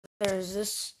There's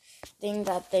this thing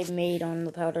that they made on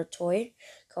the Powder Toy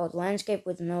called Landscape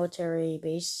with Military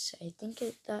Base. I think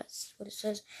that's what it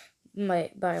says. By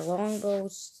Longbow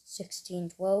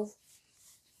 1612.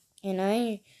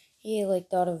 And he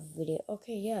thought of a video.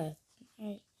 Okay, yeah.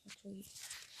 I actually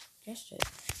guessed it.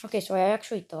 Okay, so I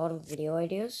actually thought of video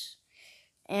ideas.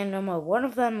 And one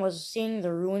of them was seeing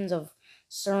the ruins of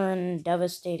certain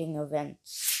devastating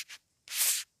events.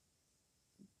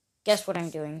 Guess what I'm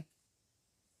doing?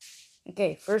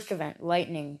 Okay, first event,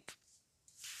 lightning.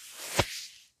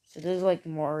 So this is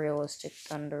more realistic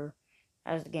thunder,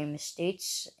 as the game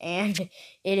states, and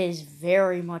it is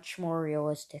very much more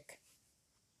realistic.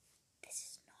 This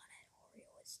is not at all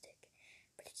realistic,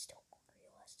 but it's still more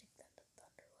realistic than the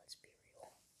thunder, let's be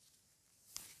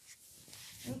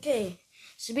real. Okay,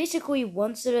 so basically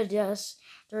once the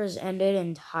disaster is ended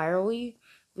entirely,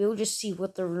 we'll just see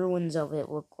what the ruins of it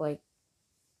look like.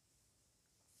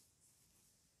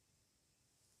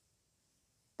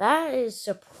 That is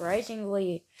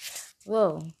surprisingly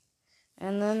low.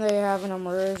 And then they have an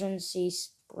emergency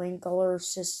sprinkler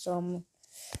system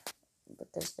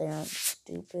because they aren't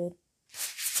stupid.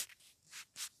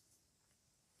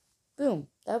 Boom.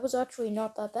 That was actually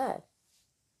not that bad.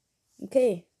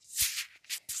 Okay.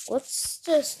 Let's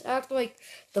just act like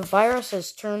the virus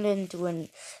has turned into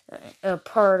a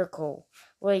particle.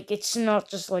 It's not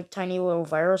just tiny little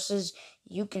viruses.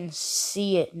 You can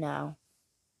see it now.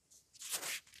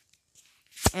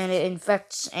 And it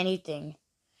infects anything.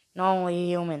 Not only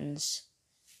humans.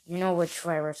 You know which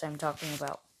virus I'm talking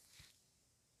about.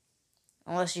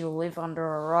 Unless you live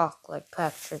under a rock like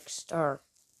Patrick Star.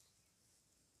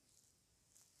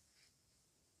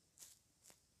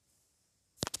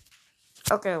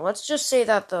 Okay, let's just say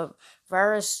that the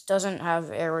virus doesn't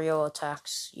have aerial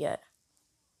attacks yet.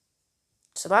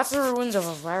 So that's the ruins of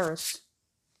a virus.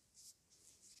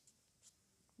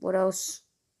 What else?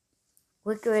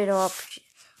 Liquid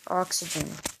oxygen.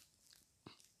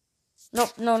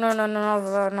 Nope, no,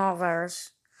 not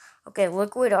virus. Okay,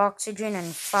 liquid oxygen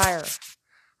and fire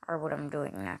are what I'm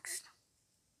doing next.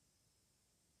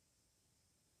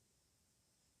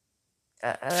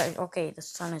 Okay, the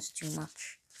sun is too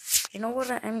much. You know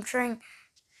what I'm trying?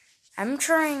 I'm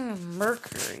trying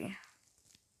mercury.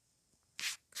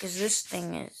 Because this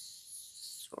thing is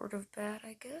sort of bad,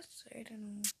 I guess. I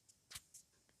don't know.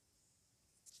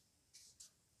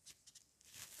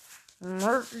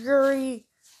 Mercury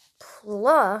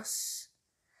plus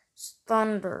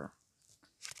thunder.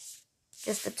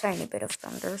 Just a tiny bit of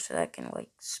thunder so that I can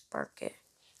spark it.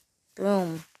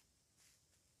 Boom.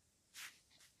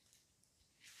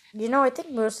 You know, I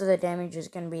think most of the damage is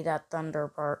going to be that thunder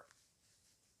part.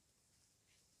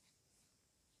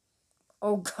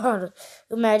 Oh god,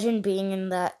 imagine being in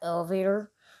that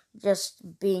elevator,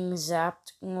 just being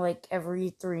zapped every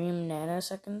 3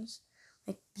 nanoseconds.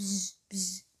 Bzz,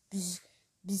 bzz, bzz,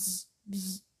 bzz,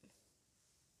 bzz.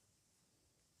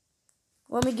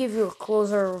 Let me give you a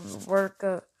closer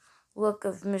look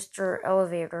of Mr.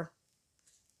 Elevator.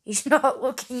 He's not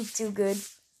looking too good.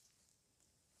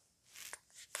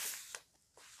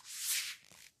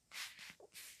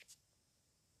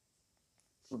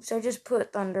 Oops, I just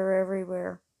put thunder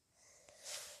everywhere.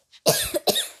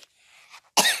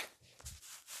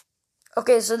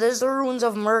 Okay, so there's the ruins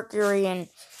of Mercury, and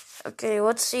okay,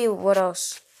 let's see what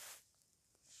else.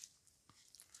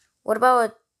 What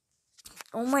about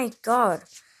oh my god,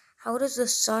 how does the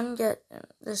sun get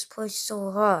this place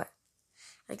so hot?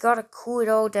 I gotta cool it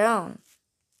all down.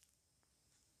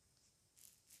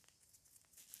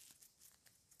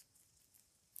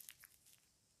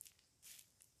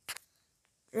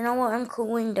 You know what? I'm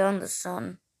cooling down the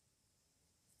sun.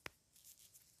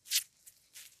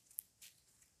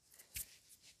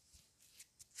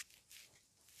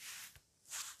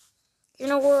 You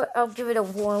know what? I'll give it a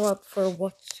warm up for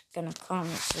what's gonna come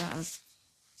soon.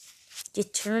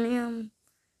 Deuterium.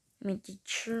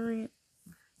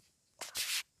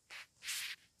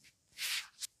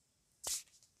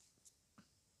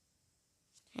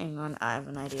 Hang on, I have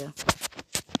an idea.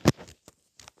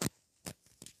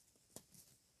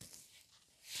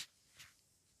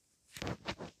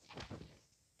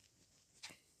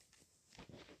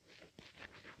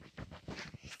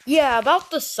 Yeah,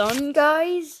 about the sun,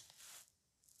 guys.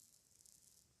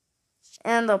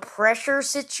 And the pressure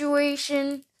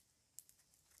situation.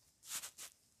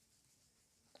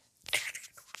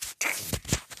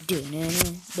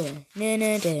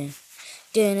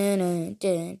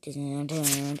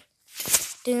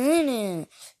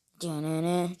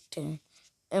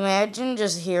 Imagine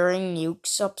just hearing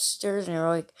nukes upstairs and you're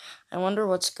like, I wonder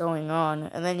what's going on.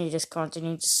 And then you just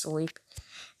continue to sleep.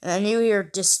 And then you hear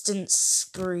distant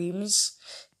screams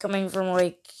coming from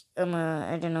like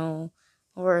I don't know,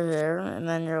 over there, and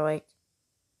then you're like,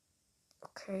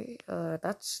 okay,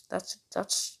 that's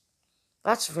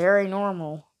very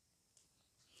normal.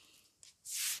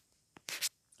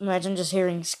 Imagine just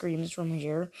hearing screams from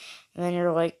here, and then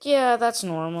you're like, yeah, that's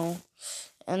normal.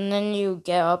 And then you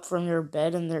get up from your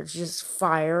bed, and there's just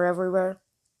fire everywhere.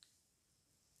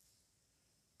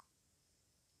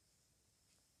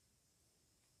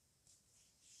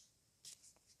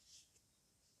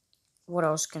 What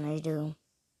else can I do?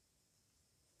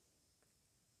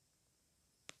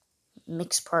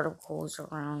 Mix particles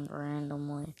around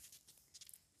randomly.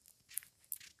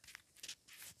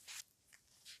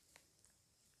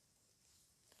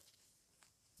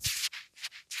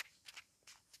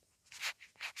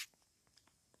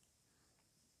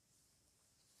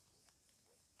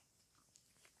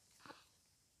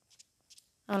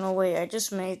 Oh no, wait, I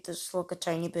just made this look a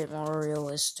tiny bit more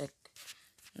realistic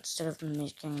instead of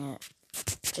making it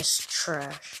just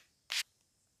trash.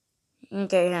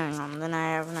 Okay, hang on, then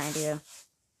I have an idea.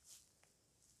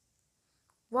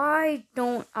 Why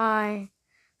don't I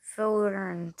fill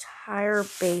their entire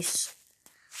base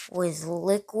with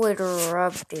liquid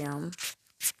rubidium?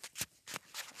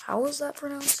 How is that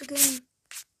pronounced again?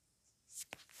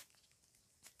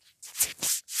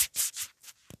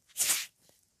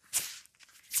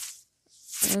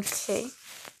 Okay.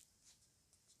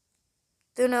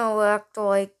 Then I'll act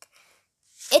like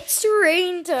it's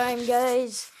rain time,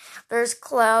 guys. There's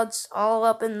clouds all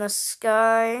up in the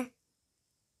sky.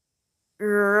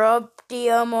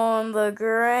 Rubidium on the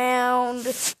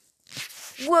ground.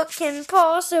 What can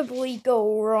possibly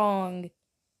go wrong?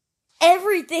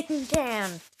 Everything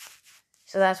can.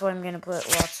 So that's why I'm gonna put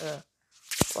lots of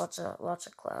clouds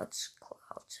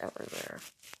everywhere.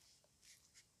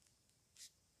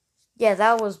 Yeah,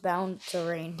 that was bound to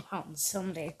rain down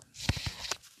someday.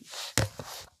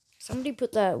 Somebody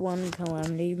put that one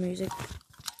Calamity music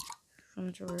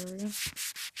from Terraria.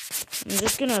 I'm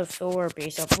just gonna fill our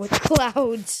base up with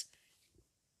clouds.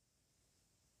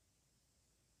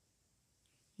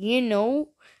 You know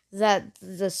that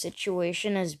the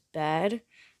situation is bad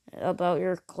about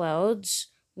your clouds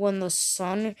when the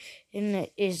sun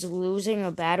is losing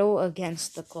a battle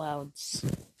against the clouds.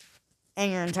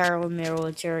 And your entire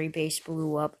military base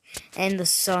blew up, and the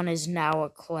sun is now a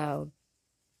cloud.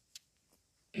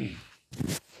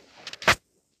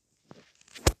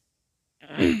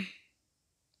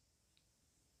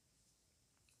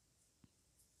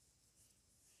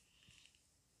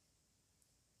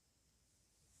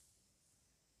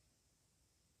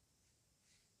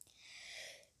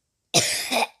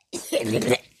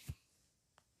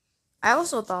 I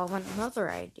also thought of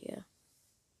another idea.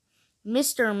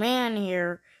 Mr. Man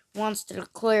here wants to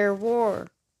declare war.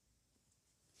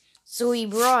 So he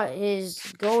brought his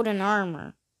golden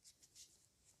armor.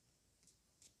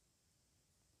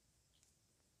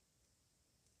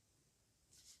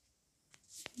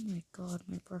 Oh my god,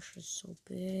 my brush is so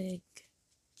big.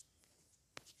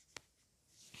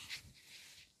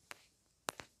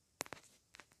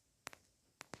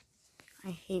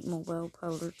 I hate mobile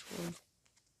powder toy.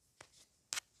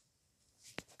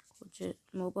 Legit,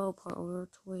 mobile powder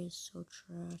toy is so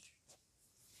trash.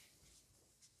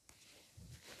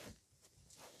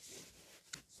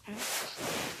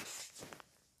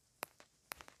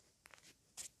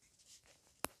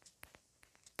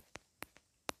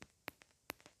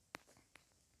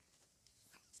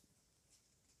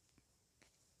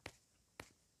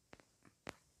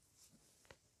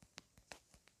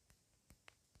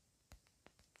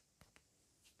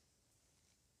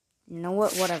 You know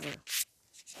what? Whatever.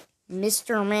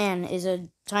 Mr. Man is a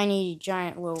tiny,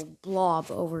 giant little blob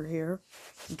over here.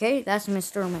 Okay, that's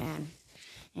Mr. Man.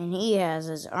 And he has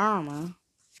his armor.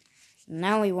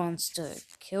 Now he wants to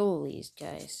kill these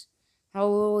guys. How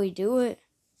will he do it?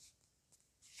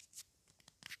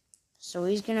 So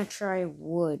he's gonna try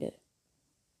wood.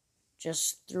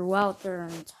 Just throughout their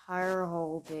entire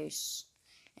whole base.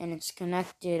 And it's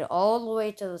connected all the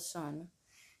way to the sun.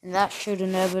 And that should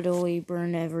inevitably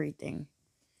burn everything.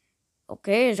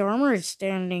 Okay, his armor is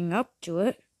standing up to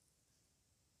it.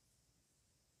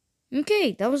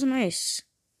 Okay, that was nice.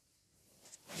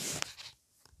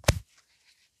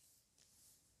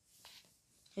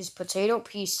 His potato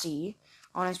PC.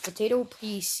 On his potato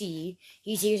PC,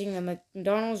 he's using the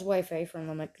McDonald's Wi-Fi from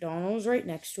the McDonald's right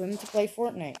next to him to play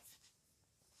Fortnite.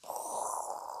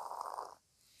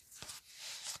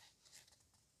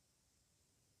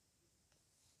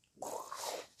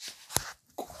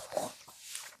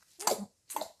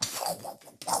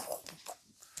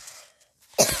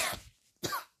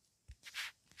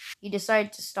 he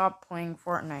decided to stop playing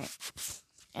Fortnite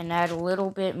and add a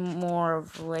little bit more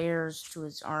of layers to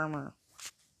his armor.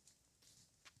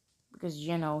 Because,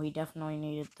 you know, he definitely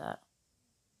needed that.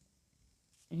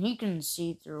 And he can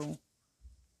see through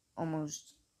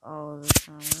almost all of his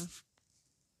armor.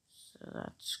 So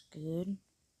that's good.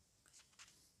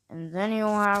 And then you'll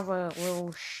have a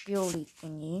little shieldy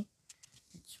thingy.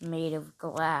 It's made of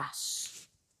glass.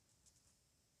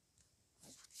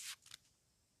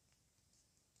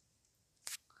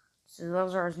 So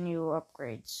those are his new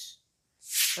upgrades.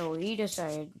 So he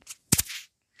decided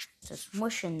to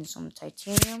smush in some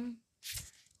titanium,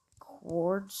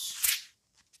 quartz,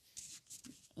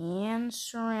 and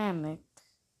ceramic,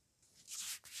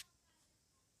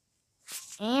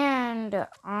 and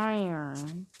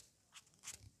iron,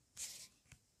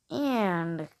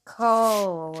 and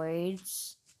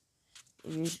colloids.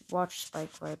 If you watch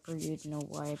Spike Viper, you'd know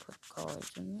why I put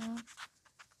colloids in there.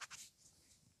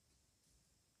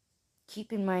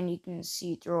 Keep in mind you can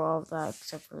see through all of that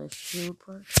except for the shield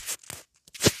part.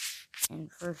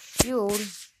 And for shield,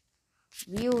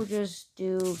 we'll just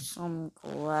do some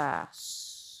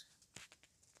glass.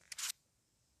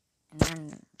 And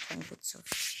then I think it's a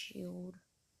shield.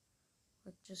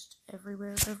 Like just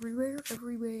everywhere, everywhere,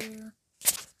 everywhere.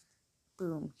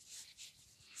 Boom.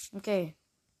 Okay.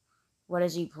 What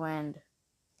has he planned?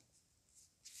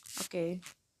 Okay.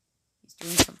 He's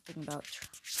doing something about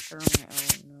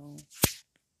thermite. Oh no.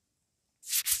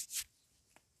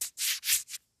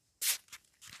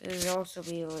 This would also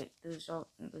be like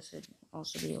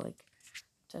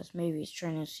test. Maybe he's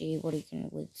trying to see what he can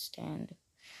withstand.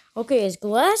 Okay, his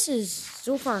glass is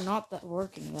so far not that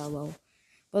working that well,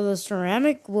 but the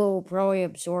ceramic will probably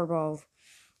absorb all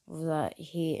of that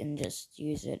heat and just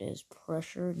use it as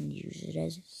pressure and use it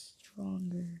as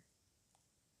stronger.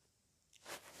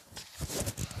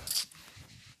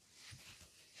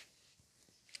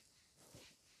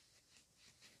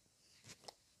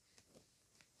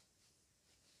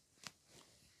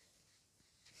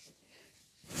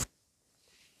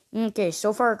 Okay,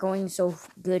 so far going so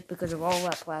good because of all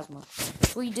that plasma.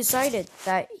 We decided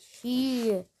that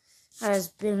he has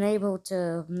been able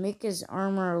to make his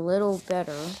armor a little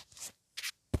better.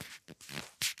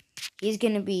 He's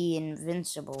gonna be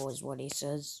invincible, is what he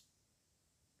says.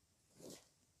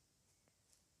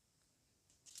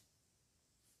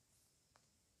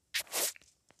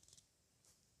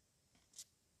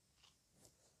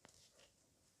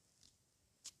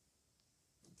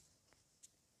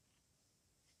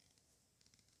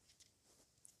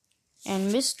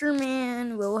 And Mr.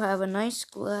 Man will have a nice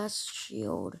glass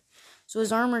shield. So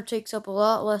his armor takes up a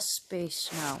lot less space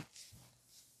now.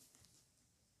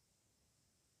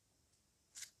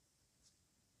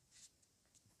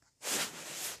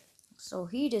 So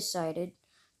he decided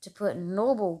to put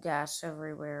noble gas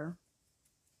everywhere.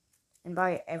 And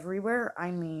by everywhere,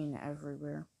 I mean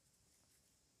everywhere.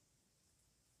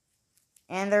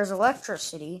 And there's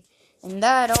electricity. And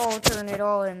that'll turn it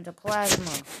all into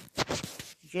plasma.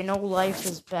 You know life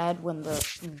is bad when the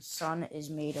sun is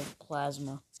made of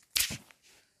plasma.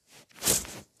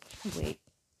 Wait.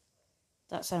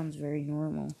 That sounds very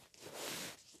normal.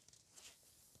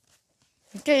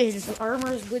 Okay, his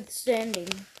armor is withstanding.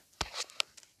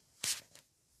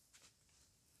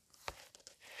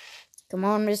 Come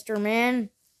on, Mr.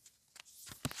 Man.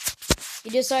 He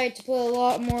decided to put a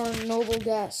lot more noble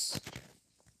gas.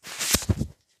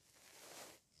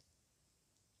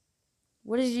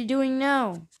 What is he doing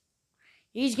now?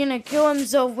 He's gonna kill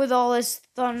himself with all this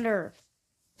thunder.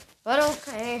 But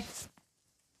okay.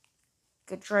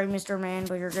 Good try, Mr. Man,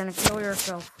 but you're gonna kill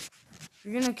yourself.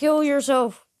 You're gonna kill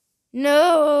yourself.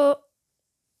 No!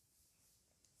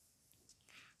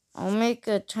 I'll make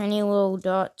a tiny little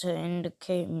dot to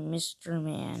indicate Mr.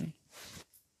 Man.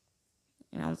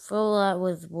 And I'll fill that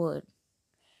with wood.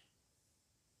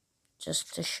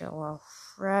 Just to show how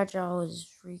fragile his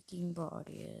freaking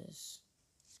body is.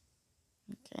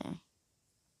 Okay.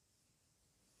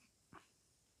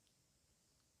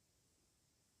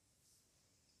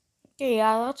 Okay,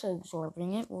 yeah, that's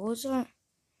absorbing it. What was that?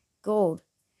 Gold.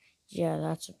 Yeah,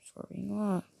 that's absorbing a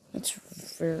lot. It's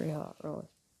very hot, really.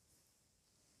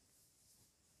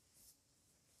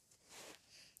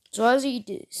 So as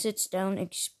he sits down,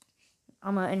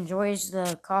 enjoys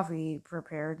the coffee he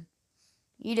prepared,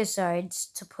 he decides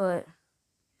to put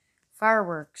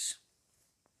fireworks.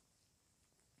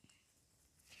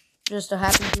 Just a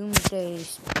happy doomsday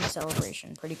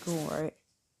celebration. Pretty cool, right?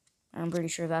 I'm pretty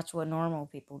sure that's what normal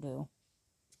people do.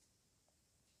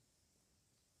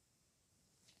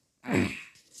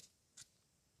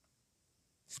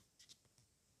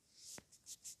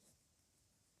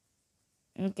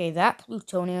 Okay, that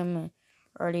plutonium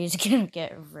already is gonna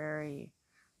get really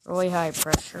high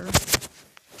pressure.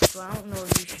 So I don't know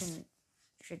if you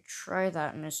should try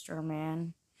that, Mr.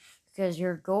 Man. Because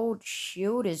your gold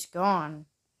shield is gone.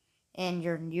 And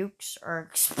your nukes are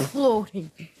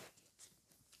exploding.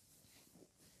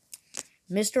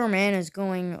 Mr. Man is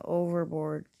going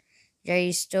overboard. Yeah,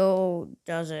 he still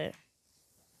does it.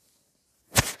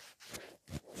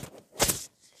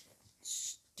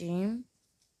 Steam.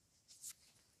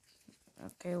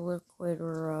 Okay, liquid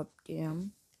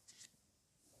eruptium.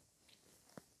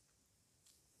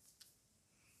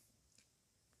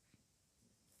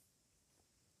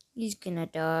 He's gonna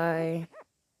die.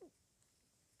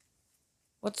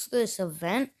 What's this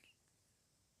event?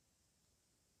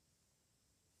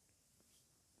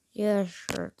 Yeah,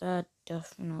 sure, that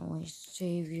definitely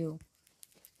save you.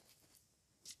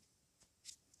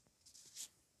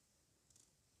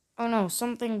 Oh no,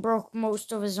 something broke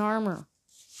most of his armor.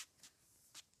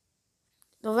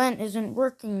 The vent isn't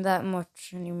working that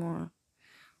much anymore.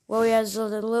 Well, he has a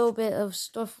little bit of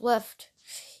stuff left.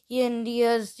 And he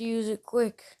has to use it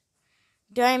quick.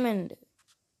 Diamond.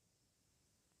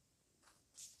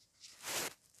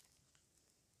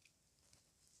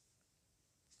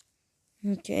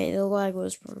 Okay, the lag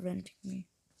was preventing me.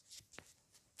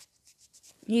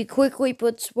 He quickly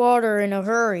puts water in a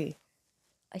hurry.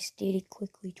 I stated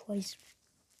quickly twice.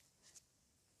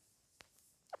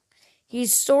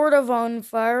 He's sort of on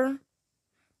fire,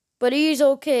 but he's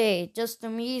okay. Just a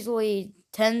measly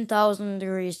 10,000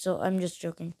 degrees, so I'm just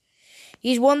joking.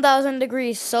 He's 1,000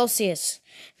 degrees Celsius.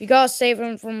 We gotta save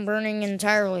him from burning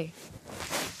entirely.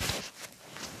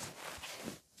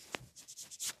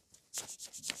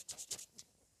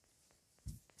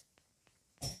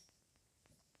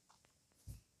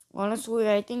 Honestly,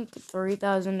 I think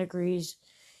 3,000 degrees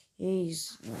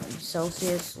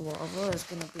Celsius lava is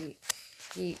gonna be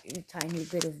a tiny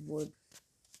bit of wood.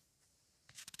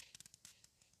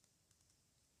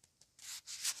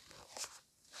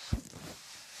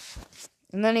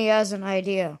 And then he has an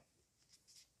idea.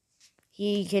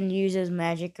 He can use his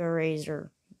magic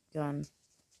eraser gun.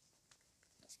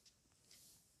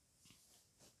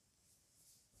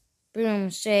 Boom,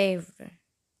 saved.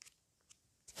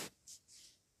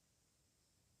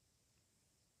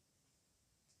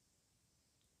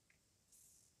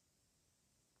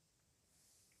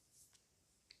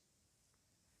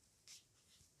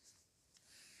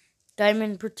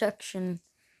 Diamond protection.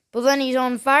 But then he's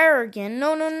on fire again.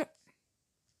 No.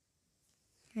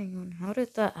 Hang on, how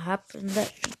did that happen?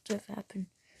 That should have happened.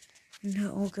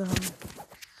 No, oh god.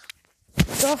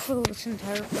 It's awful, this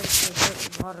entire place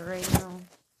is water right now.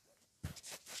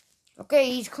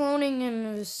 Okay, he's cloning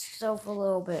himself a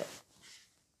little bit.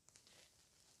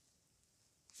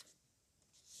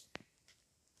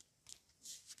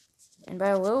 And by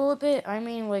a little bit, I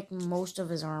mean like most of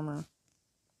his armor.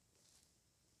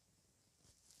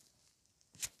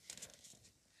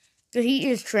 The heat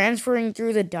is transferring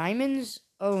through the diamonds?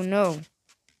 Oh no.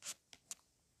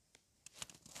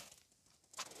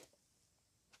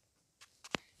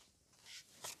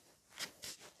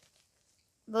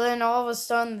 But then all of a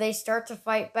sudden, they start to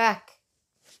fight back.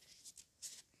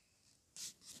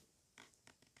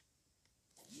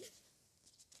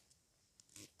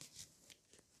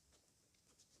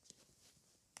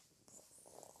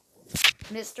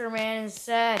 Mr. Man is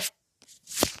sad.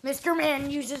 Mr.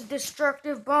 Man uses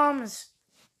destructive bombs.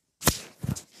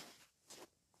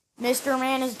 Mr.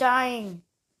 Man is dying.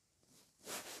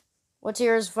 Let's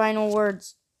hear his final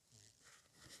words.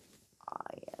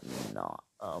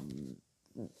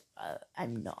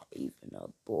 I'm not even a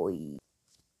boy.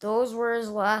 Those were his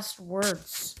last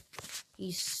words.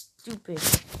 He's stupid.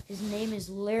 His name is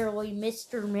literally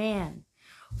Mr. Man.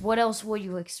 What else would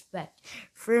you expect?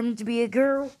 For him to be a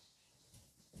girl?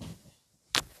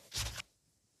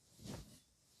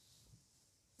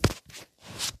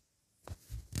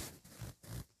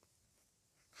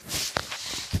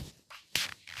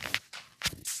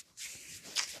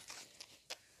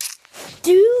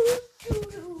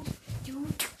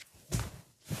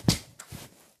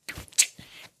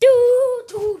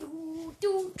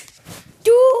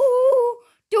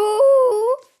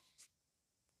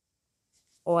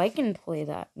 Oh, I can play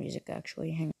that music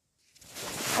actually. Hang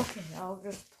on. Okay, I'll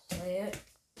just play it.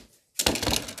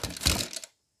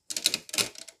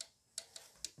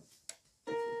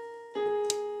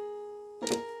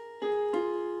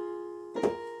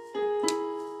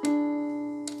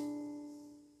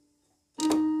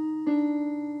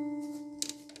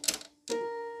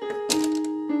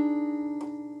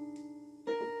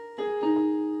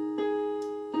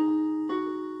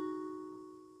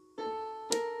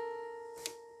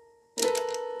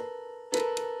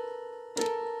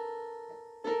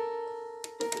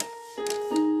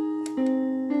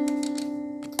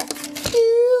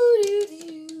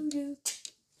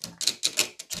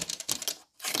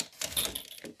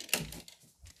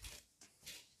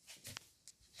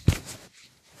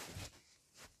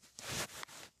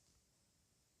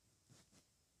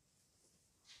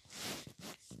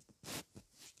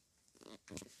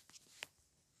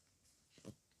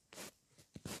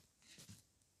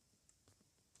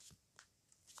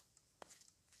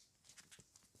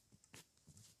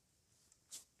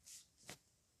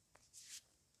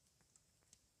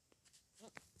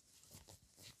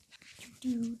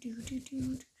 I'm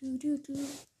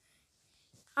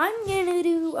gonna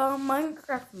do a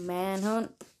Minecraft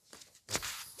manhunt.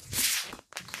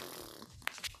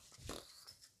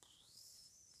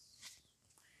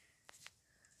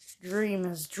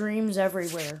 Dreams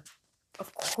everywhere.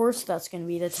 Of course that's gonna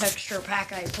be the texture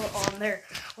pack I put on there.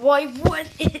 Why would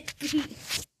it be?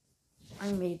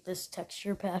 I made this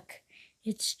texture pack.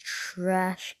 It's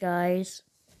trash, guys.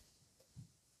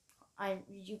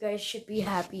 You guys should be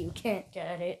happy you can't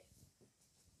get it.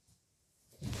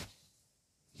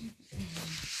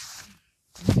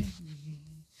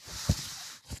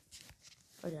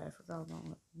 Oh yeah, I forgot about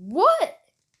it. What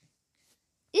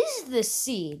is this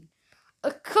seed? A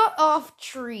cut-off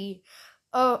tree,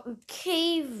 a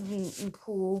cave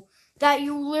pool that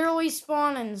you literally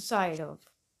spawn inside of.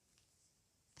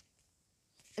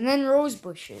 And then rose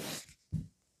bushes.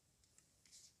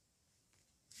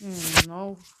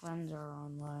 No friends are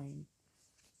online.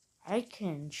 I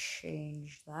can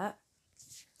change that.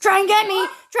 Try and get me!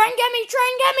 Try and get me!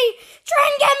 Try and get me! Try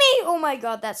and get me! Oh my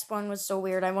god, that spawn was so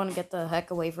weird. I want to get the heck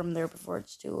away from there before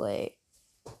it's too late.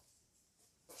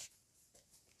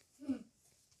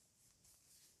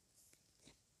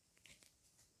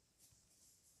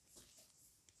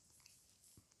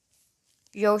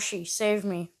 Yoshi, save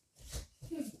me.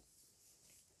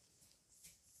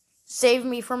 Save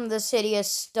me from this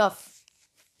hideous stuff.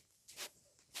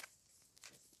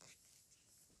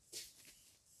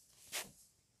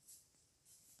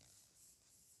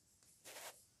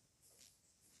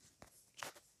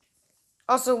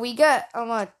 Also, we get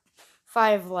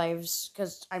 5 lives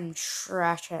because I'm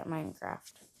trash at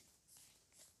Minecraft.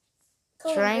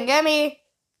 Cool. Try and get me.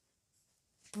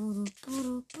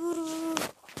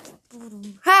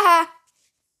 Haha.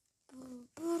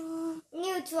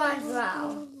 Neutron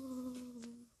round.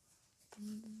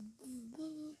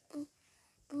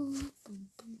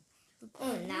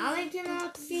 Oh, now I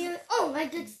cannot feel. Oh, I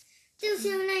could still see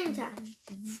your name tag.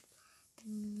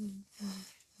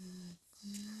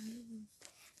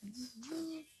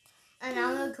 And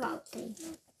now we're crouching.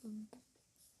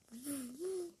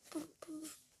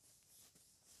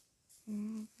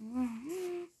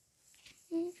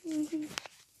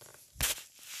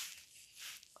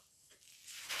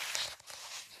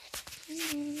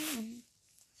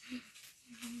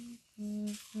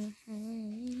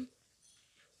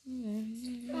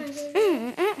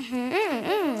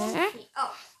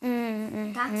 Oh,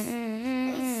 that's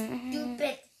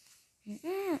stupid.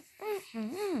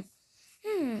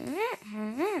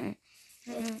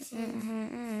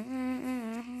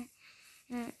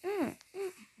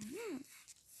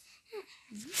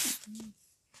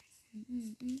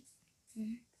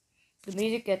 The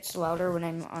music gets louder when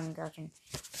I'm uncrouching.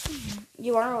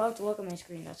 You aren't allowed to look at my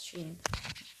screen. That's cheating.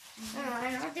 Oh,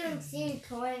 I'm not doing scene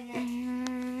coordinates.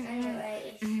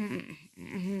 Anyway.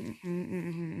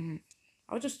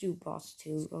 I'll just do boss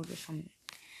 2. I'll just come.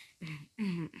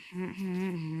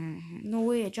 No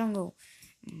way, a jungle.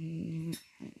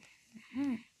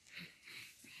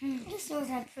 This was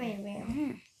that pretty real.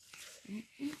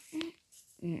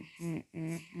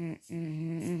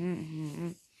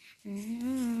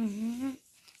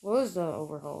 What was the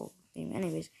overhaul theme?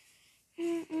 Anyways.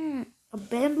 A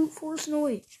bamboo forest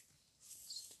noise.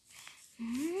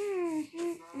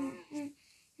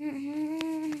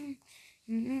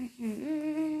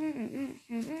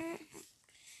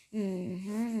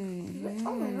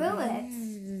 Oh, really?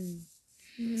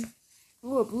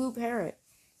 Ooh, a blue parrot.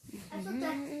 I thought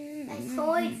that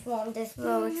toy formed this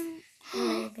road.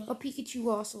 Maybe. A Pikachu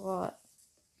ocelot.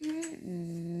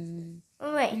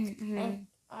 Wait, and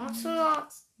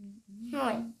ocelots.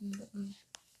 Wait.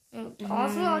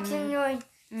 Ocelots in your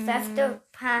Festa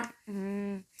pack.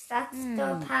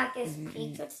 Festa pack is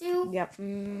Pikachu. Yep.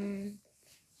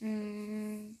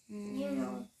 You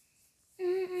know.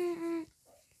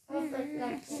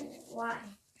 Why?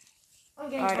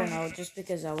 Okay, I don't know, just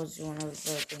because that was one of the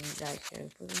things I could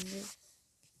have put in this.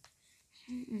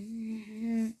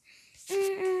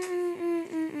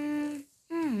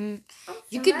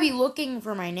 You could be looking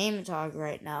for my name tag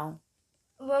right now.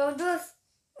 Well, just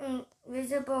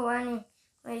invisible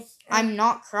anyways. I'm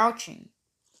not crouching.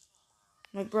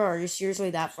 Like, bro, are you seriously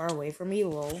that far away from me?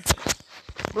 Lol.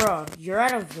 Bro, you're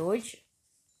at a village?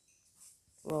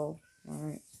 Lol.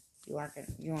 Alright. You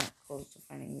aren't close to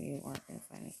finding me. You aren't gonna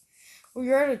find me. Well,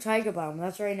 you're at a taiga biome.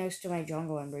 That's right next to my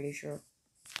jungle, I'm pretty sure.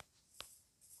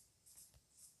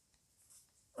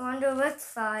 I wonder which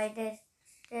side it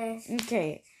is.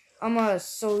 Okay.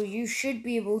 So you should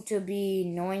be able to be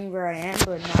knowing where I am,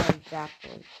 but not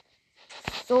exactly.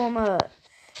 So,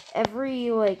 every,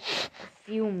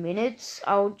 few minutes,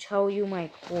 I'll tell you my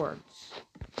chords.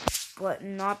 but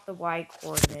not the Y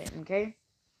coordinate, okay?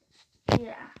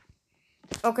 Yeah.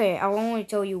 Okay, I'll only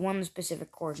tell you one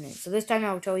specific coordinate. So this time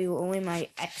I'll tell you only my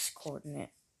X coordinate.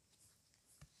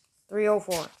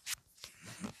 304.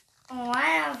 Oh, I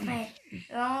have a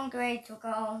long way to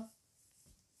go.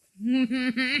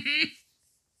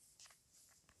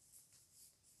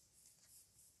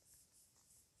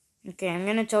 Okay, I'm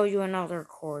gonna tell you another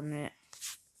coordinate.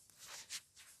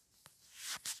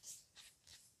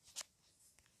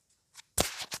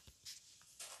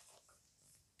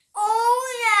 Oh,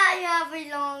 yeah, you have a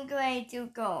long way to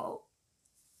go.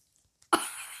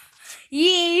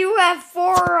 Yeah, you have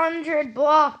 400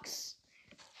 blocks.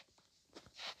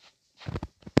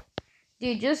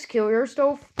 Dude, just kill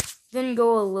yourself. Then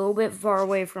go a little bit far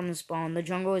away from the spawn. The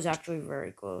jungle is actually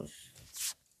very close.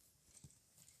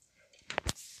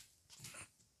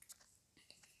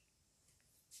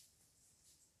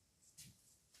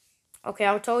 Okay,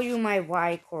 I'll tell you my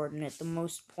Y coordinate, the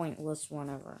most pointless one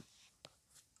ever.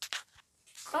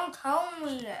 Don't tell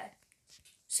me that.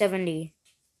 70.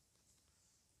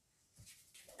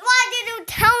 Why did you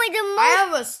tell me the most? I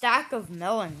have a stack of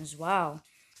melons. Wow.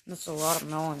 That's a lot of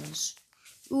melons.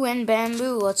 Ooh, and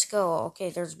bamboo. Let's go. Okay,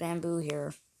 there's bamboo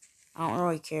here. I don't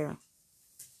really care.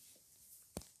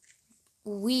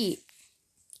 Wheat.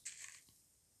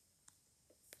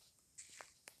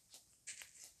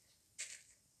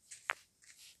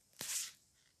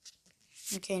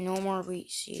 Okay, no more wheat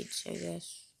seeds, I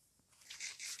guess.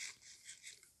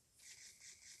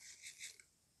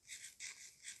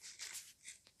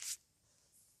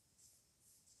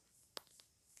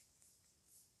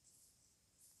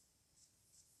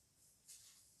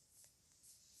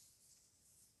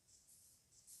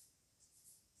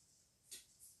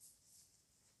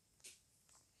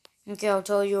 Okay, I'll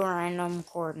tell you a random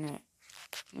coordinate.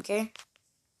 Okay?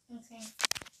 Okay.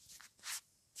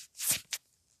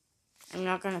 I'm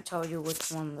not gonna tell you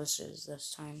which one this is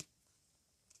this time.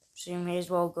 So you may as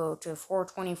well go to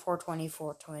 420, 420,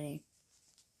 420.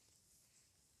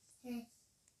 Okay.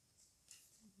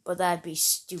 But that'd be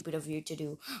stupid of you to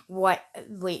do. What?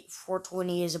 Wait,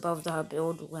 420 is above the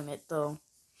build limit, though.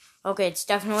 Okay, it's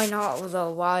definitely not the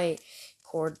Y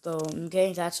chord, though.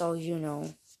 Okay, that's all you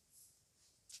know.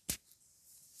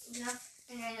 Yep.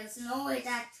 And I just know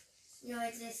that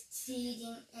you're just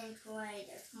cheating in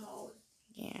creative mode.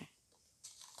 Yeah.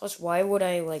 Plus, why would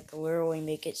I, like, literally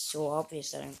make it so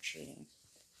obvious that I'm cheating?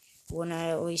 Wouldn't I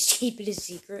at least keep it a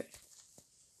secret?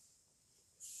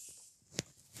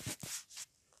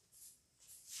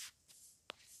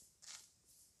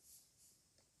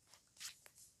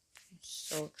 I'm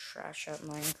so trash at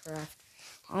Minecraft.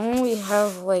 I only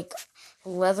have, like,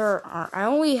 I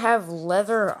only have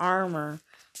leather armor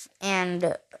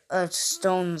and a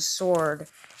stone sword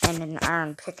and an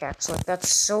iron pickaxe. Like, that's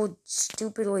so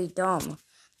stupidly dumb.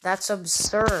 That's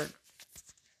absurd.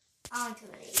 I want to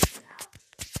leave now.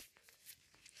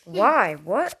 Why?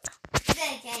 What?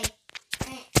 Okay.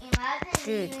 Imagine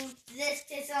Dude. leaving this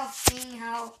just of seeing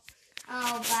how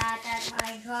bad that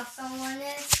Minecraft someone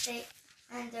is.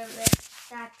 And the rich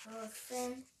that person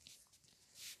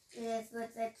is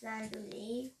what they plan to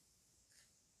leave.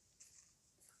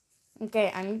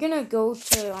 Okay, I'm gonna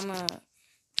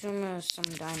some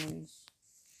diamonds.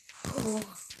 Oh,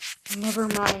 never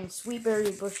mind. Sweet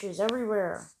berry bushes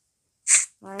everywhere.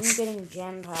 I'm getting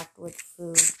jam-packed with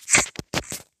food.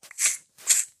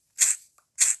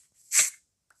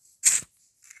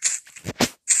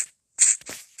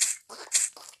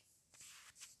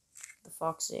 The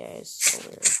foxy eye is so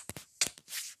weird.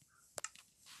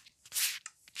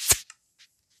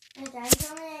 And then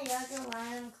tell me another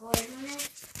random coordinate.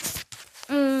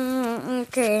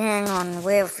 Okay, hang on.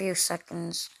 Wait a few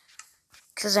seconds.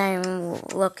 Because I'm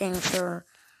looking for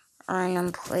a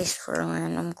random place for a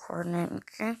random coordinate,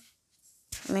 okay?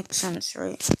 Makes sense,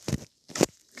 right?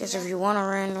 Because if you want a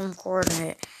random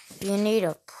coordinate, you need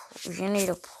a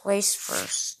place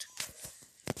first.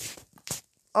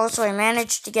 Also, I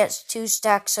managed to get 2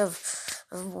 stacks of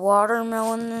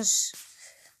watermelons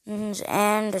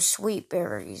and sweet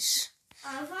berries.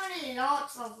 I'm finding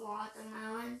lots of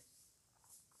watermelon.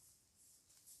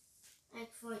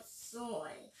 Like for soy.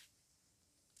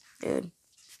 Dude.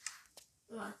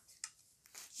 What?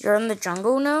 You're in the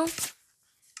jungle now?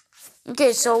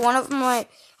 Okay, so one of my...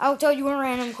 I'll tell you a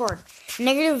random chord.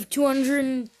 Negative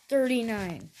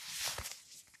 239.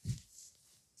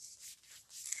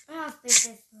 I'll pick this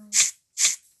one.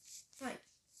 Right.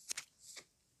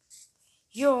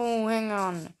 Yo, hang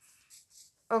on.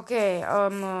 Okay,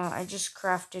 I just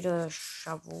crafted a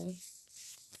shovel.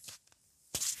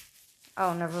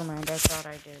 Oh, never mind. I thought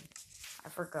I did. I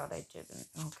forgot I didn't.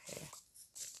 Okay.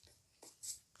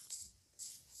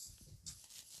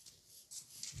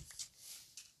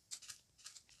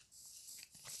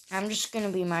 I'm just gonna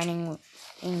be mining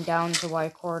down to Y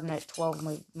coordinate 12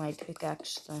 with my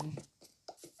pickaxe then.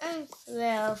 I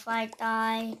swear if I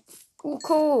die. Oh,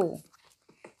 cool.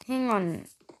 Hang on.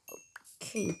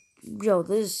 Okay. Yo,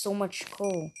 this is so much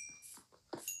coal.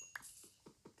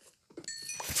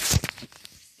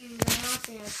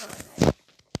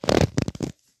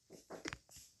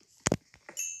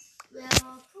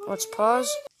 Let's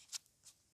pause.